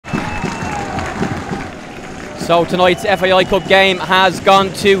So tonight's FAI Cup game has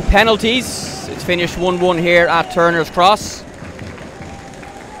gone to penalties. It's finished 1-1 here at Turner's Cross.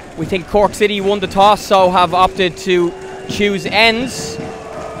 We think Cork City won the toss, so have opted to choose ends.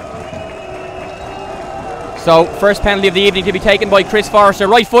 So first penalty of the evening to be taken by Chris Forrester.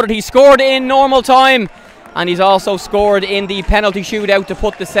 Right-footed, he scored in normal time, and he's also scored in the penalty shootout to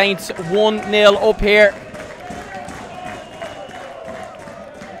put the Saints 1-0 up here.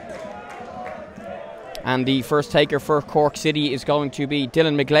 And the first taker for Cork City is going to be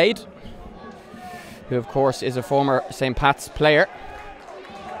Dylan McGlade, who of course is a former St. Pat's player.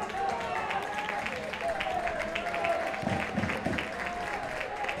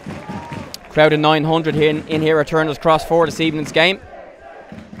 Crowd of 900 in here at Turner's Cross for this evening's game.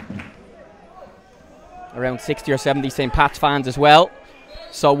 Around 60 or 70 St. Pat's fans as well.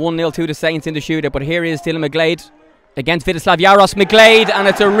 So 1-0 to the Saints in the shootout. But here is Dylan McGlade against Vidislav Jaros. McGlade, and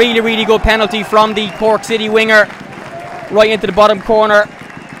it's a really, really good penalty from the Cork City winger. Right into the bottom corner.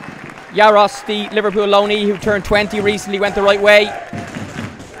 Jaros, the Liverpool loanee who turned 20 recently, went the right way,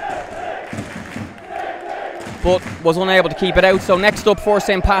 but was unable to keep it out. So next up for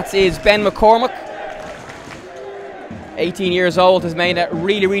St. Pat's is Ben McCormack. 18 years old, has made a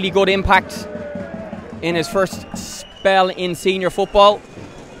really, really good impact in his first spell in senior football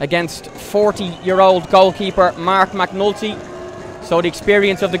against 40-year-old goalkeeper Mark McNulty. So the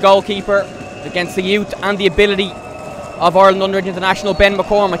experience of the goalkeeper against the youth and the ability of Ireland under international Ben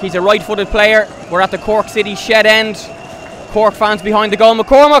McCormack. He's a right-footed player. We're at the Cork City shed end. Cork fans behind the goal.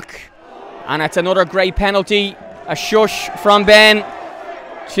 McCormack, and it's another great penalty. A shush from Ben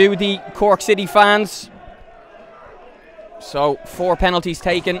to the Cork City fans. So 4 penalties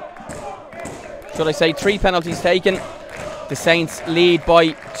taken. Should I say 3 penalties taken. The Saints lead by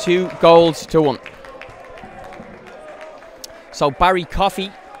 2-1. So Barry Coffey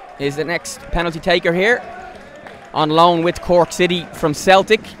is the next penalty taker here, on loan with Cork City from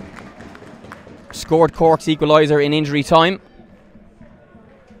Celtic. Scored Cork's equaliser in injury time.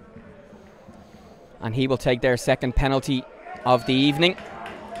 And he will take their second penalty of the evening.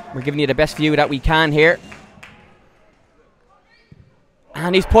 We're giving you the best view that we can here.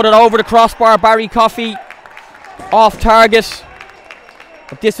 And he's put it over the crossbar. Barry Coffey off target.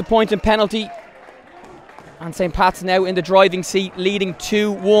 A disappointing penalty. And St. Pat's now in the driving seat, leading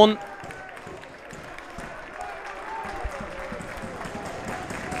 2-1.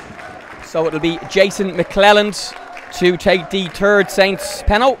 So it'll be Jason McClelland to take the third Saints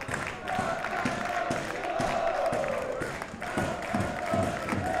penalty.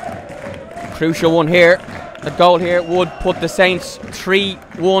 Crucial one here. A goal here would put the Saints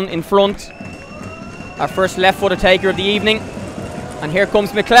 3-1 in front. Our first left-footed taker of the evening. And here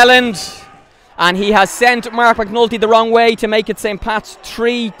comes McClelland. And he has sent Mark McNulty the wrong way to make it St. Pat's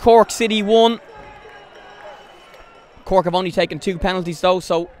 3, Cork City 1. Cork have only taken 2 penalties though,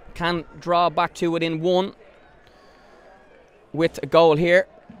 so can draw back to within 1 with a goal here.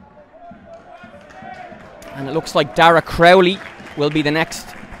 And it looks like Dara Crowley will be the next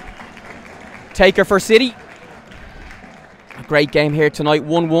taker for City. A great game here tonight.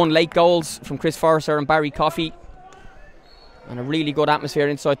 1-1, late goals from Chris Forrester and Barry Coffey, and a really good atmosphere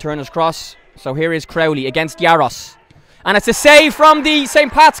inside Turner's Cross. So here is Crowley against Jaros, and it's a save from the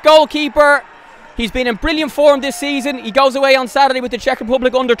St. Pat's goalkeeper. He's been in brilliant form this season. He goes away on Saturday with the Czech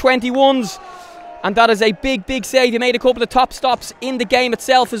Republic under-21s, and that is a big, big save. He made a couple of top stops in the game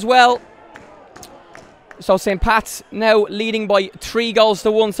itself as well. So St. Pat's now leading by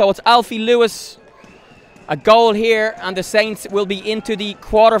 3-1. So it's Alfie Lewis, a goal here, and the Saints will be into the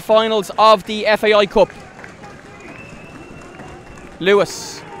quarterfinals of the FAI Cup.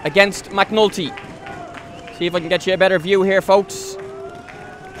 Lewis against McNulty. See if I can get you a better view here, folks.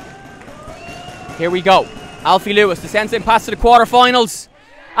 Here we go. Alfie Lewis, the Saints pass to the quarterfinals,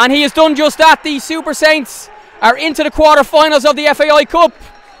 and he has done just that. The Super Saints are into the quarterfinals of the FAI Cup,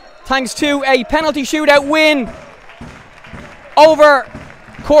 thanks to a penalty shootout win over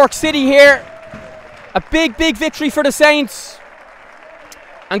Cork City here. A big, big victory for the Saints.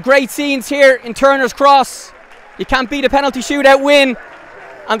 And great scenes here in Turner's Cross. You can't beat a penalty shootout win.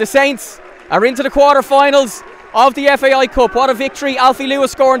 And the Saints are into the quarterfinals of the FAI Cup. What a victory. Alfie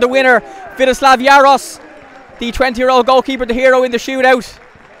Lewis scoring the winner. Vidislav Jaros, the 20-year-old goalkeeper, the hero in the shootout.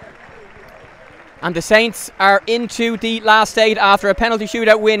 And the Saints are into the last 8 after a penalty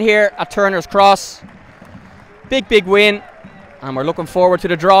shootout win here at Turner's Cross. Big, big win. And we're looking forward to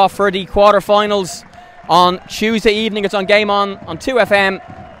the draw for the quarterfinals on Tuesday evening. It's on Game On 2FM.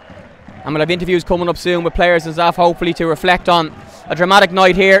 And we'll have interviews coming up soon with players and staff, hopefully to reflect on a dramatic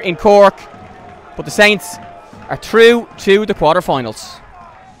night here in Cork. But the Saints are through to the quarterfinals.